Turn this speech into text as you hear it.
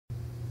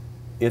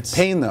It's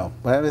pain though.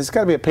 It's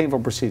got to be a painful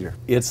procedure.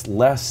 It's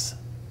less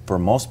for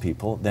most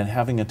people than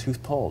having a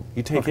tooth pulled.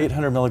 You take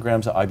 800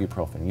 milligrams of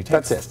ibuprofen. You take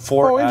That's it.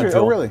 4 Advil.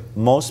 Oh, really?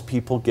 Most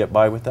people get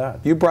by with that.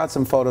 You brought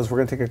some photos. We're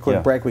going to take a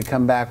quick break. We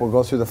come back. We'll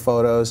go through the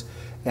photos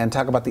and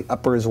talk about the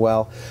upper as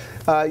well.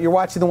 You're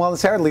watching the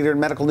Wellness Hour, leader in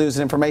medical news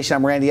and information.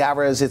 I'm Randy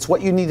Alvarez. It's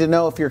what you need to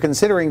know if you're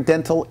considering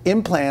dental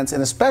implants,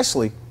 and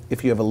especially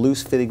if you have a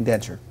loose-fitting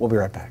denture. We'll be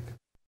right back.